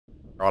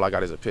All I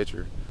got is a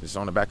picture. It's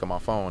on the back of my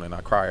phone, and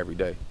I cry every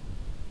day.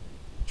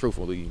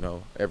 Truthfully,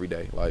 every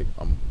day. Like,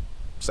 I'm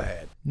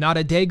sad. Not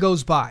a day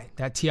goes by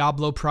that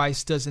Diablo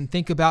Price doesn't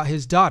think about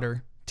his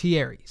daughter,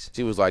 Thierry's.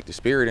 She was like the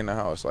spirit in the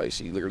house. Like,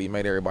 she literally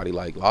made everybody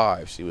like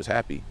live. She was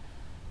happy,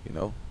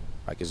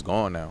 like it's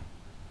gone now.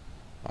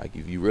 Like,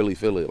 if you really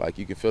feel it, like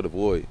you can feel the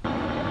void.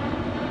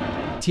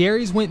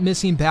 Thierry's went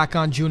missing back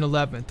on June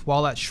 11th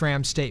while at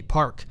Schramm State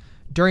Park.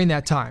 During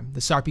that time, the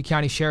Sarpy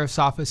County Sheriff's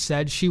Office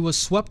said she was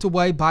swept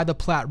away by the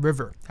Platte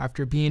River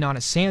after being on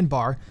a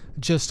sandbar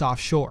just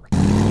offshore.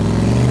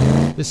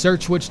 The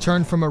search, which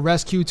turned from a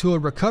rescue to a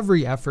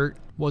recovery effort,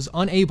 was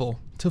unable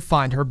to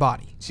find her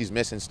body. She's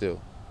missing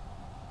still.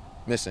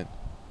 Missing.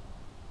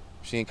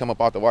 She ain't come up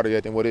out the water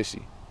yet, then what is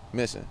she?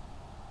 Missing.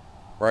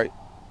 Right?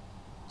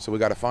 So we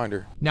gotta find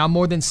her. Now,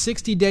 more than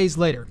 60 days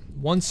later,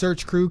 one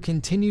search crew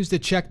continues to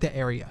check the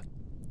area.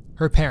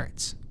 Her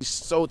parents. She's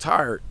so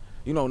tired.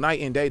 Night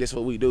and day, that's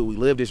what we do. We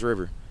live this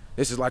river.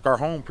 This is like our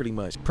home, pretty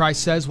much. Price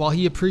says while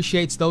he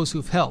appreciates those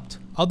who've helped,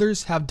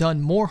 others have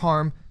done more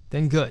harm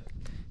than good.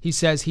 He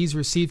says he's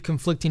received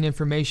conflicting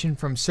information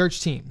from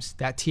search teams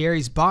that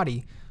Thierry's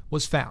body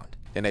was found.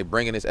 And they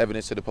bringing this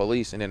evidence to the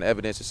police, and then the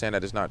evidence is saying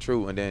that it's not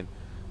true. And then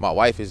my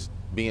wife is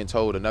being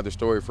told another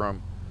story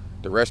from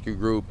the rescue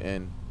group,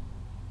 and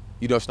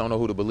you just don't know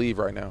who to believe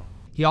right now.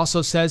 He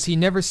also says he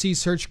never sees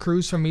search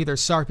crews from either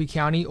Sarpy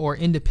County or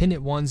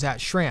independent ones at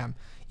Schramm,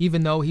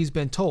 even though he's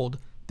been told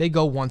they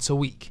go once a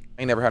week.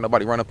 I ain't never had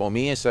nobody run up on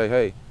me and say,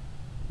 hey,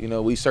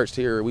 we searched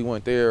here, we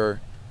went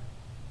there.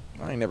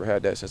 I ain't never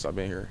had that since I've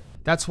been here.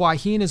 That's why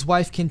he and his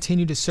wife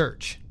continue to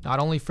search, not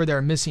only for their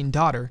missing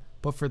daughter,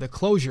 but for the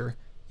closure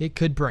it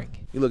could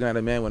bring. You're looking at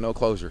a man with no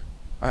closure.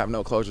 I have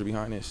no closure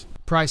behind this.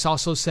 Price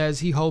also says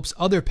he hopes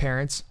other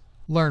parents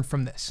learn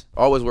from this.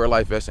 Always wear a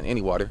life vest in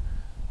any water,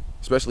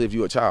 especially if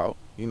you're a child,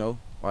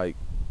 like,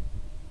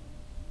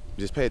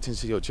 just pay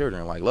attention to your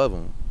children, like, love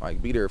them,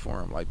 like, be there for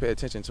them, like, pay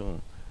attention to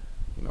them,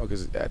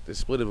 because at the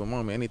split of a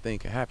moment, anything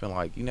can happen.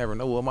 Like, you never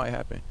know what might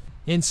happen.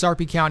 In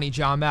Sarpy County,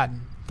 John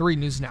Madden, 3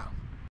 News Now.